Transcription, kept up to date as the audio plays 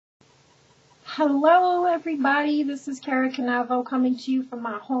Hello, everybody. This is Kara Canavo coming to you from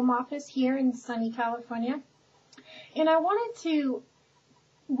my home office here in sunny California. And I wanted to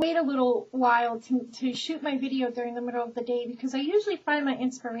wait a little while to shoot my video during the middle of the day because I usually find my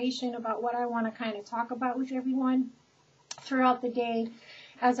inspiration about what I want to kind of talk about with everyone throughout the day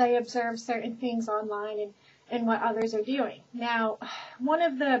as I observe certain things online and what others are doing. Now, one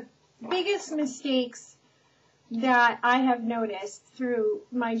of the biggest mistakes that I have noticed through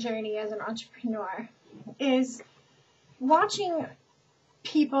my journey as an entrepreneur is watching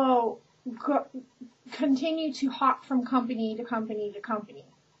people continue to hop from company to company to company.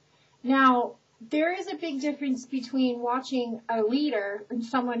 Now, there is a big difference between watching a leader and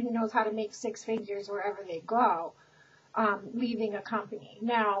someone who knows how to make six figures wherever they go, leaving a company.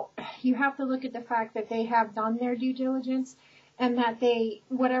 Now, you have to look at the fact that they have done their due diligence and that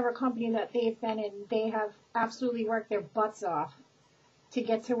whatever company that they've been in, they have absolutely worked their butts off to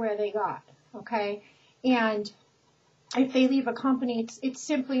get to where they got, okay? And if they leave a company, it's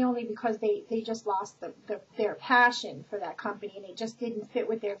simply only because they just lost their passion for that company and it just didn't fit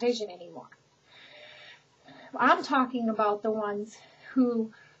with their vision anymore. I'm talking about the ones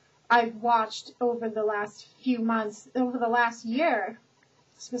who I've watched over the last few months, over the last year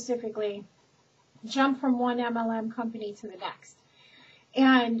specifically, jump from one MLM company to the next.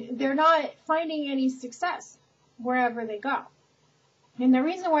 And they're not finding any success wherever they go. And the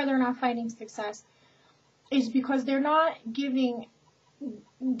reason why they're not finding success is because they're not doing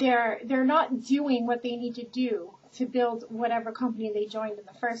what they need to do to build whatever company they joined in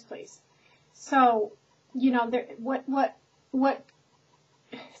the first place. So, you know, what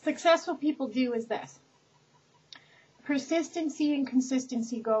successful people do is this. Persistency and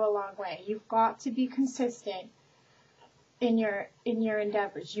consistency go a long way. You've got to be consistent in your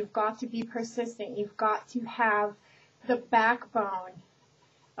endeavors. You've got to be persistent. You've got to have the backbone,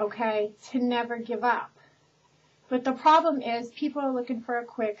 okay, to never give up. But the problem is people are looking for a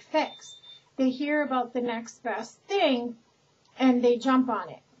quick fix. They hear about the next best thing and they jump on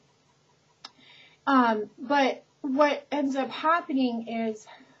it. But what ends up happening is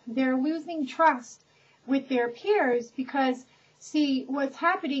they're losing trust with their peers because, see, what's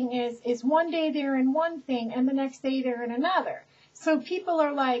happening is one day they're in one thing and the next day they're in another. So people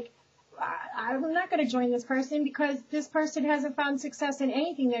are like, I'm not going to join this person because this person hasn't found success in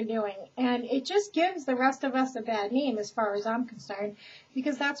anything they're doing. And it just gives the rest of us a bad name as far as I'm concerned,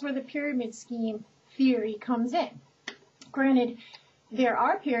 because that's where the pyramid scheme theory comes in. Granted, there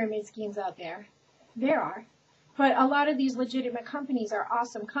are pyramid schemes out there. There are. But a lot of these legitimate companies are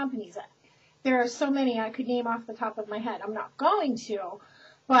awesome companies. There are so many I could name off the top of my head. I'm not going to,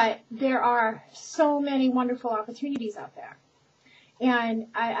 but there are so many wonderful opportunities out there. And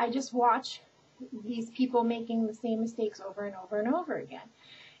I just watch these people making the same mistakes over and over and over again.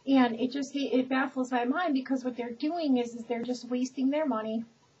 And it baffles my mind because what they're doing is they're just wasting their money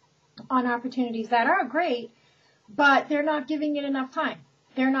on opportunities that are great, but they're not giving it enough time.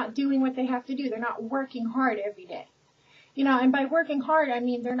 They're not doing what they have to do. They're not working hard every day. You know, and by working hard, I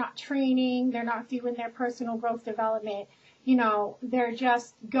mean they're not training, they're not doing their personal growth development. You know, they're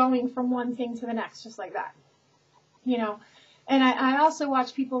just going from one thing to the next, just like that. You know, and I also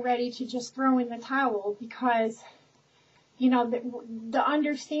watch people ready to just throw in the towel because, you know, the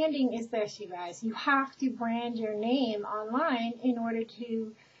understanding is this, you guys. You have to brand your name online in order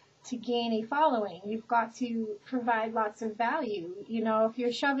to gain a following. You've got to provide lots of value. You know, if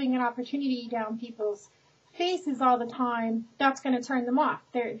you're shoving an opportunity down people's faces all the time, that's going to turn them off.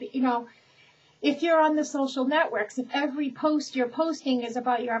 You know, if you're on the social networks, if every post you're posting is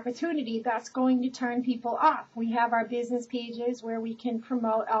about your opportunity, that's going to turn people off. We have our business pages where we can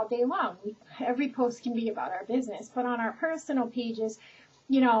promote all day long. Every post can be about our business, but on our personal pages,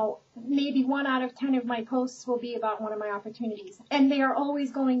 you know, maybe 1 out of 10 of my posts will be about one of my opportunities, and they are always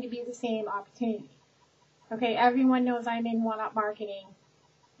going to be the same opportunity. Okay, everyone knows I'm in One-Up Marketing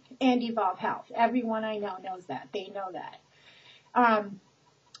and Evolve Health. Everyone I know knows that. They know that.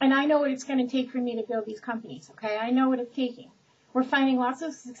 And I know what it's going to take for me to build these companies, okay? I know what it's taking. We're finding lots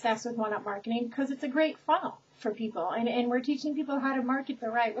of success with One-Up Marketing because it's a great funnel for people, and we're teaching people how to market the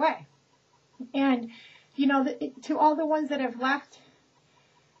right way. And, you know, to all the ones that have left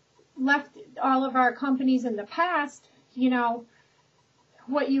all of our companies in the past, you know,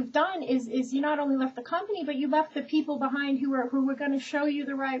 what you've done is you not only left the company, but you left the people behind who were going to show you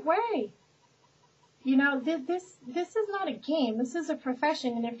the right way. You know, this is not a game. This is a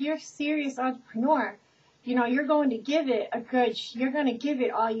profession, and if you're a serious entrepreneur, you know, you're going to give it you're going to give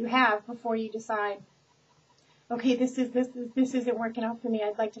it all you have before you decide, okay, this isn't working out for me.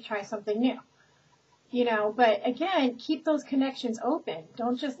 I'd like to try something new. You know, but again, keep those connections open.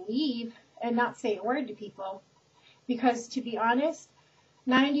 Don't just leave and not say a word to people. Because to be honest,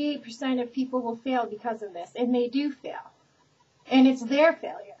 98% of people will fail because of this, and they do fail. And it's their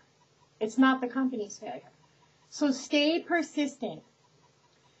failure. It's not the company's failure. So stay persistent,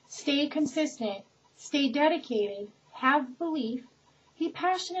 stay consistent, stay dedicated, have belief, be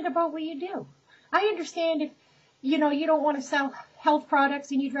passionate about what you do. I understand if, you don't want to sell health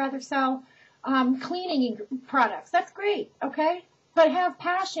products and you'd rather sell cleaning products. That's great, okay? But have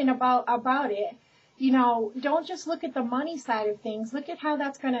passion about it. Don't just look at the money side of things. Look at how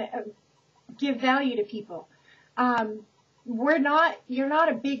that's going to give value to people. You're not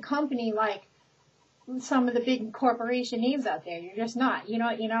a big company like some of the big corporation names out there. You're just not. You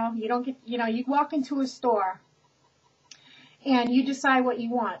don't get, you walk into a store and you decide what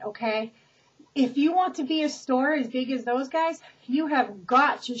you want, okay? If you want to be a store as big as those guys, you have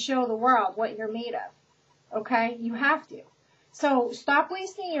got to show the world what you're made of, okay? You have to. So stop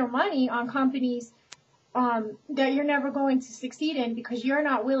wasting your money on companies that you're never going to succeed in because you're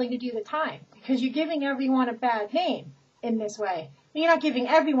not willing to do the time, because you're giving everyone a bad name in this way. You're not giving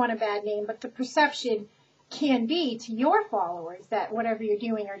everyone a bad name, but the perception can be to your followers that whatever you're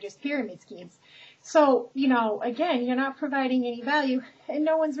doing are just pyramid schemes. So, again, you're not providing any value and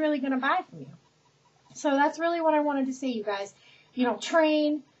no one's really going to buy from you. So that's really what I wanted to say, you guys.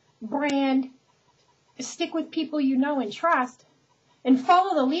 Train, brand, stick with people you know and trust, and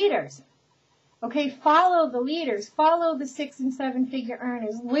follow the leaders. Okay, follow the leaders. Follow the 6- and 7-figure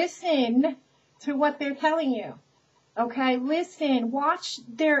earners. Listen to what they're telling you. Okay, listen. Watch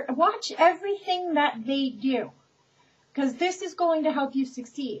everything that they do, because this is going to help you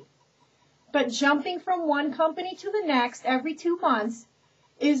succeed. But jumping from one company to the next every 2 months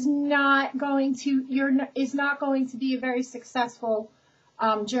is not going to be a very successful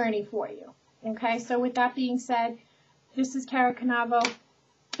journey for you. Okay, so with that being said, this is Cara Canavo.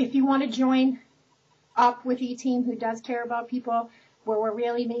 If you want to join up with E-Team, who does care about people, where we're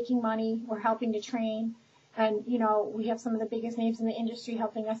really making money, we're helping to train, and we have some of the biggest names in the industry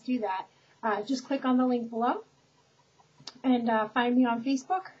helping us do that, just click on the link below and find me on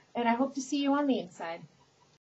Facebook, and I hope to see you on the inside.